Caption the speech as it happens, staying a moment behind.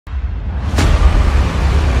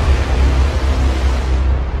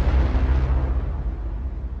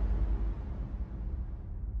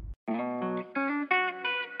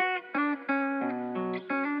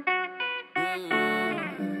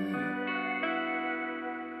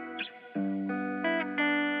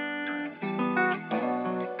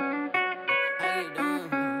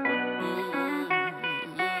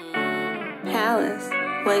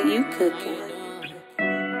BienThurz, what you cooking?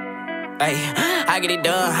 Ay, I get it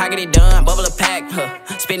done, bubble a pack,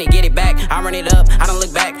 spin it, get it back, I run it up, I don't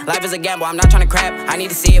look back, life is a gamble, I'm not trying to crap, I need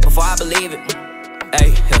to see it before I believe it.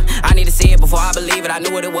 Ay, I need to see it before I believe it, I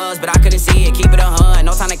knew what it was, but I couldn't see it, keep it 100,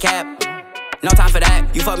 no time to cap, no time for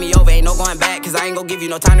that, you fuck me over, ain't no going back, cause I ain't gon' give you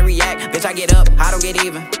no time to react, bitch I get up, I don't get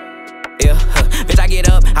even. Yeah, bitch, I get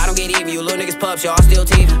up, I don't get even. You little niggas pups, y'all still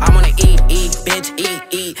teething. I wanna eat, bitch,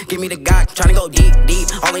 eat. Give me the Glock, tryna go deep.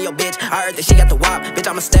 All in your bitch, I heard that she got the wop. Bitch,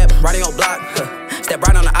 I'ma step right on your block. Step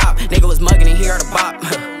right on the op. Nigga was mugging and he heard a bop.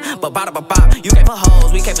 But bop. You came for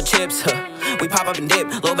hoes, we came for chips. We pop up and dip.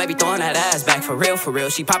 Little baby throwing that ass back for real.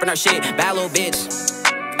 She popping her shit, bad little bitch.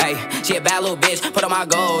 Ay, she a bad little bitch, put on my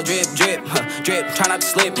gold, drip, try not to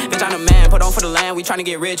slip, bitch I'm the man, put on for the land, we tryna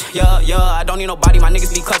get rich, yeah, I don't need nobody, my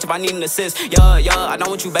niggas be clutch if I need an assist, yeah, I don't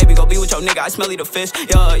want you baby, go be with your nigga, I smelly the fish,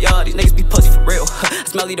 yeah, these niggas be pussy for real, I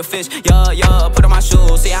smelly the fish, yeah, put on my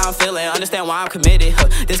shoes, see how I'm feeling, understand why I'm committed,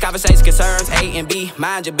 this conversation concerns A and B,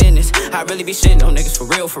 mind your business, I really be shitting on niggas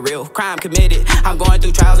for real, crime committed, I'm going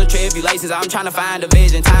through trials and tribulations, I'm tryna find a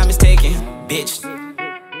vision, time is ticking, bitch.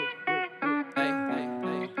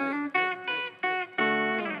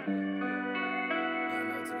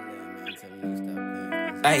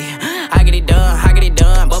 Ay, I get it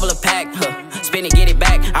done, bubble a pack, spin it, get it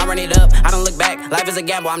back, I run it up, I don't look back, life is a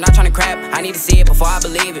gamble, I'm not trying to crap, I need to see it before I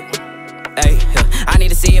believe it. Ay, I need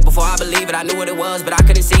to see it before I believe it, I knew what it was, but I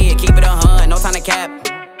couldn't see it, keep it 100, no time to cap,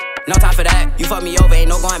 no time for that, you fuck me over, ain't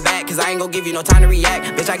no going back, cause I ain't gon' give you no time to react,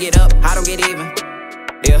 bitch I get up, I don't get even,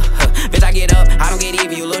 yeah, bitch I get up, I don't get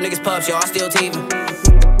even, you little niggas pups, y'all still teething.